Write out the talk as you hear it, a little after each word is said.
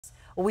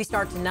We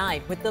start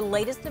tonight with the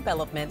latest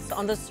developments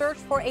on the search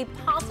for a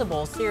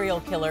possible serial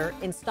killer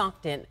in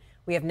Stockton.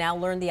 We have now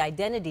learned the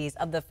identities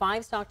of the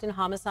 5 Stockton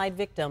homicide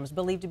victims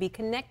believed to be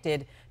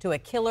connected to a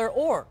killer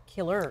or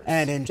killers.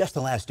 And in just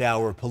the last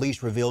hour,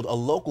 police revealed a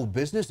local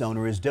business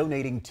owner is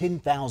donating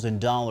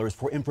 $10,000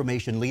 for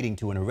information leading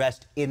to an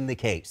arrest in the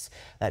case.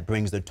 That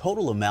brings the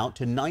total amount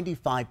to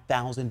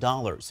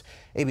 $95,000.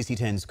 ABC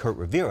 10's Kurt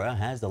Rivera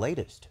has the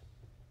latest.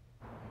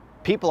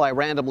 People I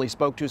randomly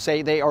spoke to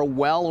say they are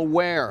well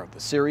aware of the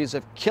series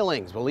of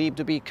killings believed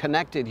to be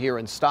connected here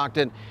in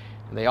Stockton,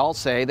 and they all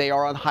say they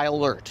are on high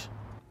alert.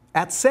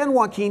 At San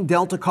Joaquin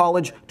Delta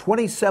College,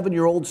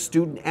 27-year-old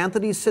student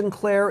Anthony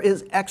Sinclair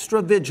is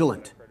extra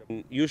vigilant.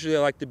 Usually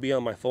I like to be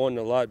on my phone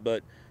a lot,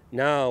 but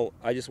now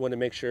I just want to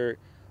make sure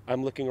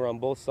I'm looking around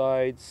both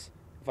sides.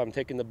 If I'm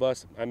taking the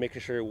bus, I'm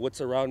making sure what's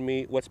around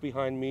me, what's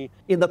behind me.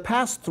 In the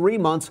past 3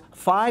 months,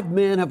 5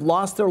 men have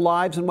lost their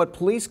lives in what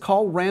police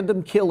call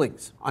random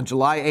killings. On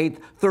July 8th,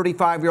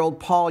 35-year-old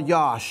Paul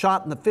Yaw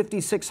shot in the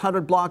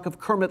 5600 block of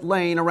Kermit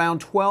Lane around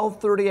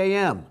 12:30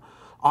 a.m.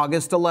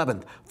 August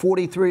 11th,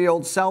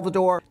 43-year-old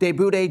Salvador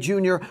Debude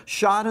Jr.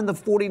 shot in the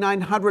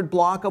 4900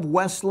 block of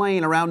West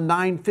Lane around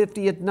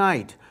 9:50 at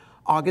night.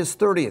 August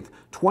 30th,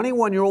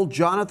 21-year-old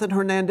Jonathan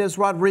Hernandez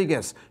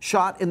Rodriguez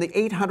shot in the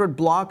 800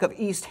 block of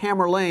East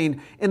Hammer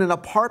Lane in an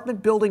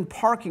apartment building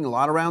parking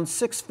lot around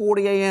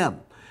 6:40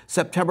 a.m.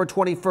 September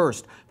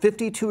 21st,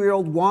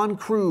 52-year-old Juan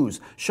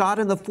Cruz shot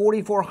in the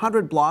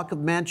 4400 block of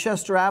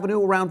Manchester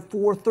Avenue around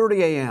 4:30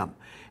 a.m.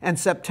 And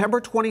September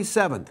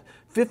 27th,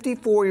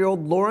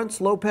 54-year-old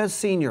Lawrence Lopez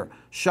Sr.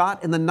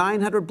 shot in the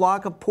 900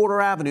 block of Porter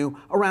Avenue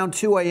around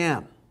 2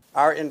 a.m.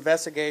 Our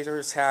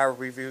investigators have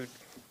reviewed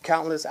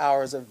countless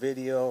hours of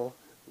video,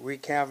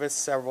 recanvassed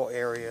several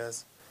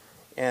areas,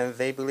 and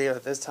they believe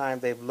at this time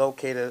they've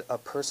located a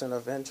person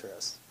of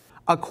interest.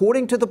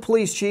 According to the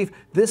police chief,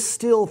 this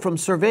still from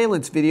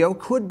surveillance video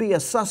could be a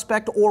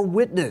suspect or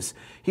witness.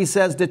 He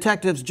says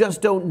detectives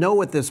just don't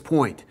know at this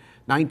point.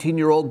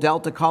 19-year-old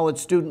Delta College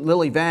student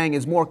Lily Vang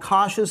is more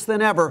cautious than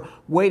ever,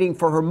 waiting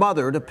for her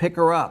mother to pick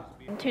her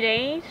up.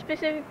 Today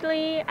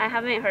specifically, I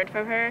haven't heard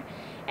from her,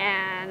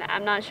 and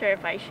I'm not sure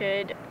if I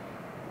should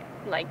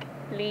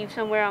leave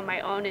somewhere on my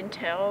own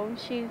until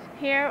she's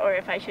here, or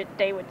if I should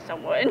stay with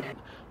someone.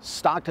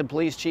 Stockton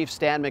Police Chief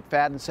Stan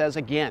McFadden says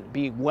again,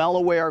 be well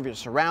aware of your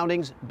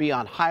surroundings, be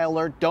on high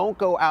alert, don't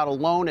go out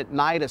alone at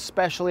night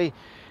especially.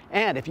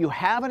 And if you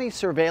have any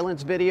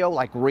surveillance video,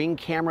 like Ring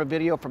camera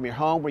video from your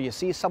home where you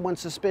see someone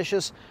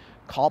suspicious,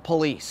 call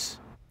police.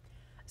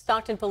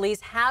 Stockton police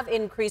have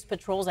increased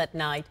patrols at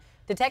night.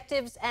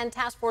 Detectives and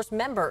task force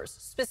members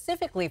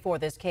specifically for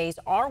this case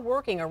are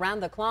working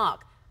around the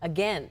clock.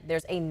 Again,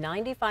 there's a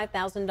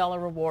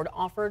 $95,000 reward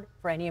offered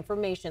for any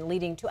information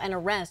leading to an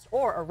arrest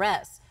or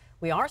arrests.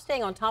 We are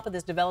staying on top of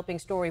this developing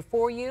story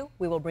for you.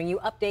 We will bring you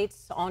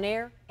updates on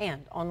air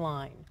and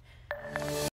online.